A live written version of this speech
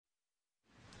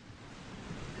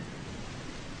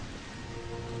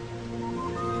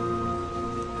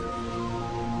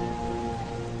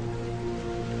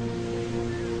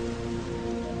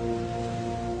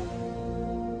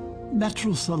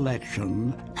Natural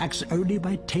selection acts only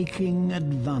by taking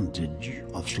advantage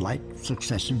of slight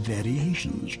successive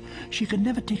variations. She can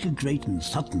never take a great and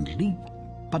sudden leap,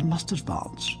 but must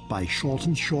advance by short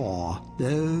and sure,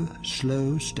 though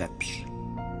slow steps.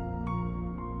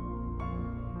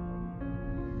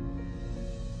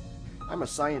 I'm a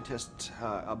scientist,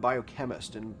 a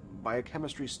biochemist, and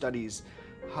biochemistry studies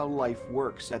how life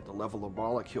works at the level of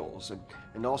molecules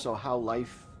and also how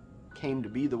life came to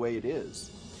be the way it is.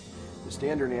 The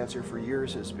standard answer for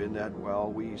years has been that,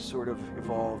 well, we sort of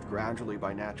evolved gradually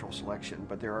by natural selection,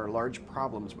 but there are large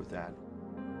problems with that.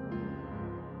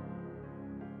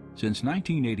 Since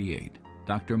 1988,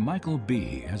 Dr. Michael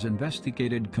B. has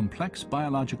investigated complex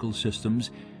biological systems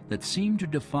that seem to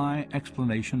defy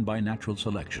explanation by natural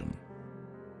selection.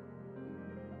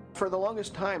 For the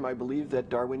longest time, I believed that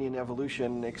Darwinian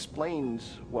evolution explained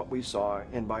what we saw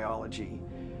in biology,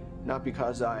 not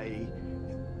because I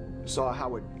saw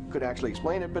how it could actually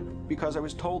explain it, but because I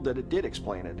was told that it did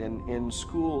explain it. In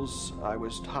schools, I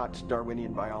was taught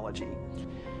Darwinian biology.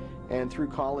 And through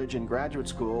college and graduate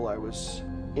school, I was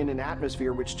in an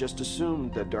atmosphere which just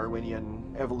assumed that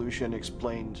Darwinian evolution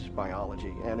explained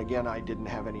biology. And again, I didn't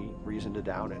have any reason to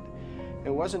doubt it.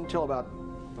 It wasn't until about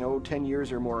 10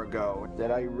 years or more ago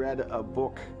that I read a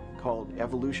book called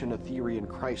Evolution: A Theory in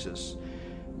Crisis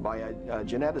by a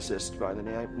geneticist by the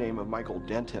name of Michael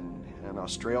Denton, an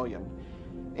Australian.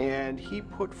 And he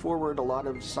put forward a lot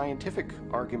of scientific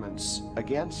arguments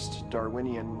against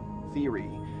Darwinian theory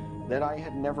that I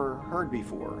had never heard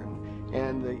before.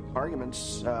 And the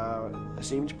arguments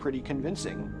seemed pretty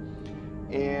convincing.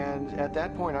 And at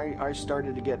that point, I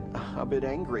started to get a bit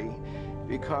angry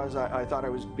because I thought I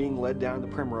was being led down the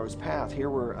primrose path. Here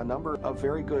were a number of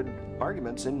very good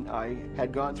arguments, and I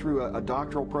had gone through a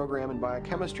doctoral program in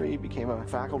biochemistry, became a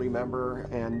faculty member,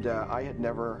 and I had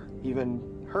never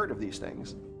even heard of these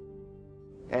things.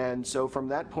 And so from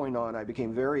that point on, I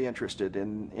became very interested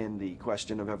in the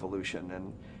question of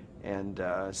evolution,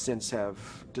 and since have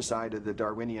decided that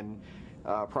Darwinian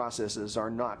processes are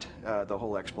not the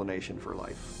whole explanation for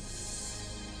life.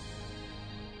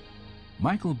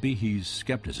 Michael Behe's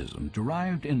skepticism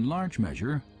derived in large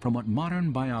measure from what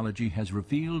modern biology has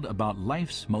revealed about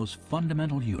life's most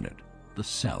fundamental unit, the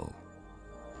cell.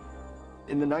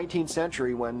 In the 19th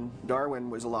century, when Darwin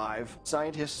was alive,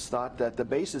 scientists thought that the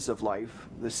basis of life,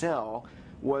 the cell,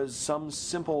 was some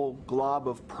simple glob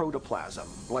of protoplasm,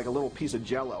 like a little piece of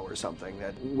jello or something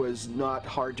that was not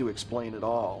hard to explain at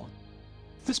all.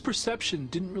 This perception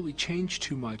didn't really change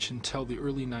too much until the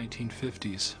early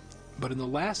 1950s. But in the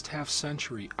last half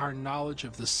century, our knowledge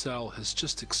of the cell has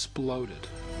just exploded.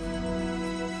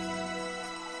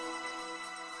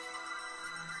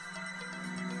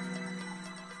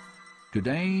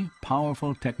 Today,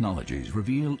 powerful technologies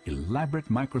reveal elaborate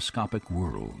microscopic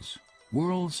worlds.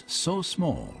 Worlds so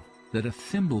small that a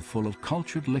thimbleful of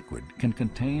cultured liquid can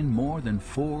contain more than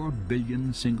 4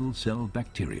 billion single-cell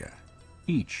bacteria,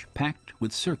 each packed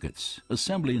with circuits,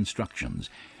 assembly instructions,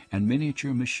 and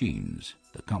miniature machines,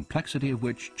 the complexity of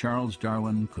which Charles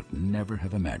Darwin could never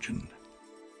have imagined.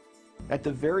 At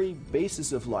the very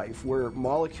basis of life, where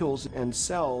molecules and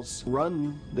cells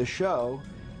run the show,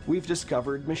 we've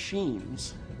discovered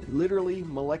machines, literally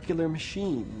molecular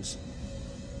machines.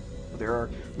 There are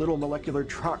little molecular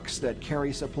trucks that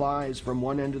carry supplies from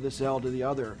one end of the cell to the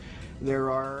other. There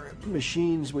are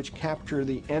machines which capture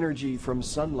the energy from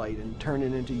sunlight and turn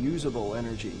it into usable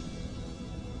energy.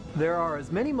 There are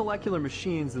as many molecular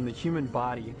machines in the human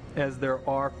body as there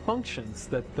are functions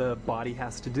that the body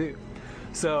has to do.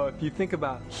 So if you think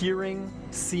about hearing,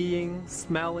 seeing,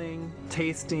 smelling,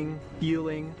 tasting,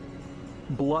 feeling,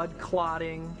 blood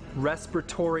clotting,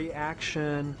 respiratory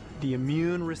action, the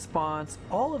immune response,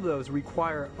 all of those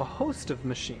require a host of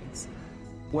machines.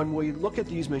 When we look at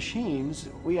these machines,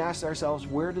 we ask ourselves,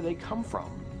 where do they come from?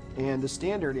 And the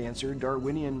standard answer,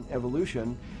 Darwinian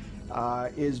evolution,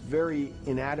 is very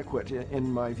inadequate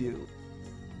in my view.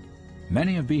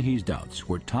 Many of Behe's doubts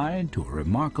were tied to a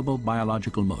remarkable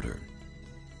biological motor.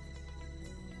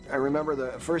 I remember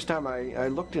the first time I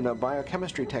looked in a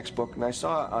biochemistry textbook and I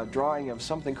saw a drawing of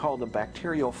something called a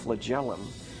bacterial flagellum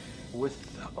with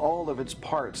all of its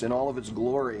parts in all of its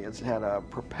glory. It had a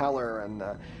propeller and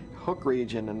the hook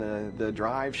region and the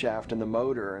drive shaft and the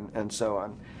motor and so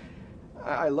on.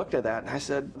 I looked at that and I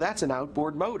said, that's an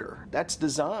outboard motor. That's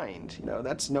designed.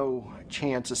 That's no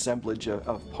chance assemblage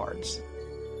of parts.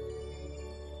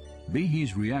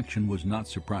 Behe's reaction was not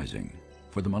surprising,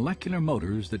 for the molecular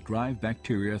motors that drive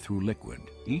bacteria through liquid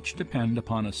each depend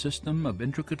upon a system of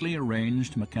intricately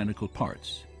arranged mechanical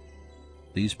parts.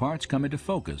 These parts come into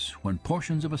focus when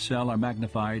portions of a cell are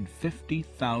magnified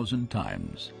 50,000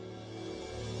 times.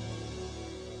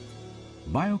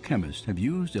 Biochemists have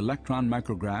used electron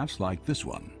micrographs like this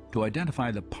one to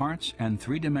identify the parts and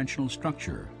three-dimensional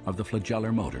structure of the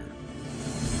flagellar motor.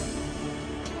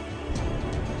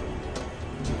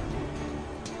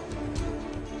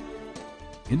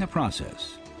 In the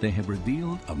process, they have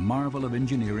revealed a marvel of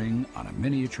engineering on a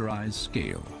miniaturized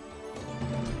scale.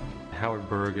 Howard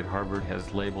Berg at Harvard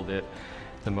has labeled it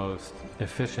the most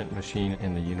efficient machine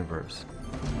in the universe.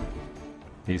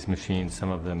 These machines, some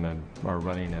of them are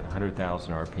running at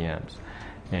 100,000 RPMs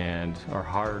and are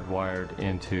hardwired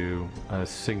into a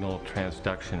signal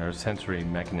transduction or sensory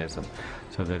mechanism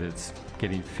so that it's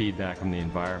getting feedback from the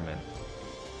environment.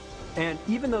 And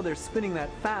even though they're spinning that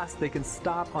fast, they can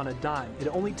stop on a dime. It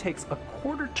only takes a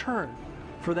quarter turn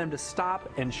for them to stop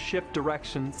and shift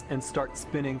directions and start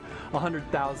spinning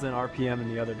 100,000 RPM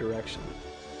in the other direction.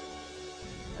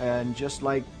 And just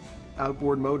like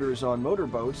outboard motors on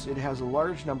motorboats, it has a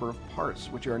large number of parts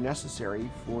which are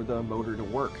necessary for the motor to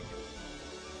work.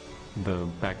 The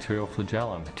bacterial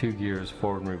flagellum, 2 gears,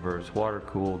 forward and reverse,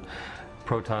 water-cooled,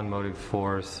 proton motive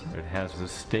force, it has a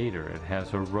stator, it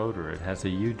has a rotor, it has a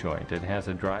U-joint, it has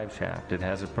a drive shaft, it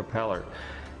has a propeller,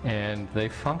 and they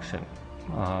function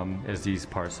as these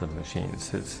parts of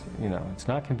machines. It's, you know, it's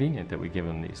not convenient that we give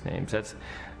them these names. That's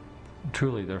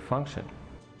truly their function.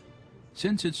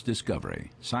 Since its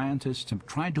discovery, scientists have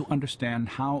tried to understand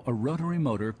how a rotary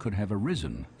motor could have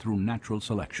arisen through natural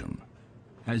selection.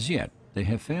 As yet, they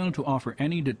have failed to offer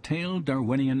any detailed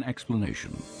Darwinian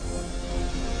explanation.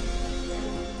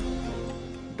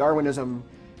 Darwinism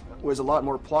was a lot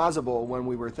more plausible when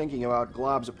we were thinking about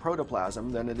globs of protoplasm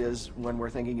than it is when we're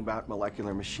thinking about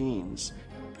molecular machines.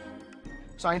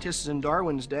 Scientists in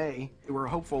Darwin's day were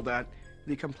hopeful that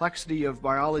the complexity of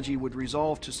biology would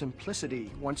resolve to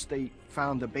simplicity once they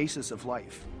found the basis of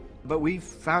life. But we've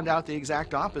found out the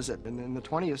exact opposite. And in the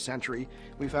 20th century,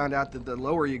 we found out that the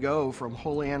lower you go from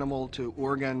whole animal to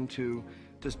organ to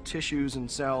tissues and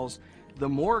cells, the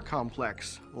more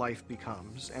complex life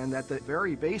becomes, and that the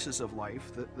very basis of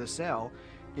life, the cell,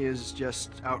 is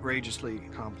just outrageously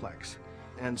complex.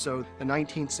 And so the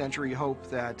 19th century hope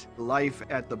that life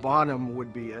at the bottom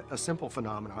would be a simple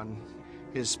phenomenon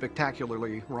is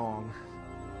spectacularly wrong.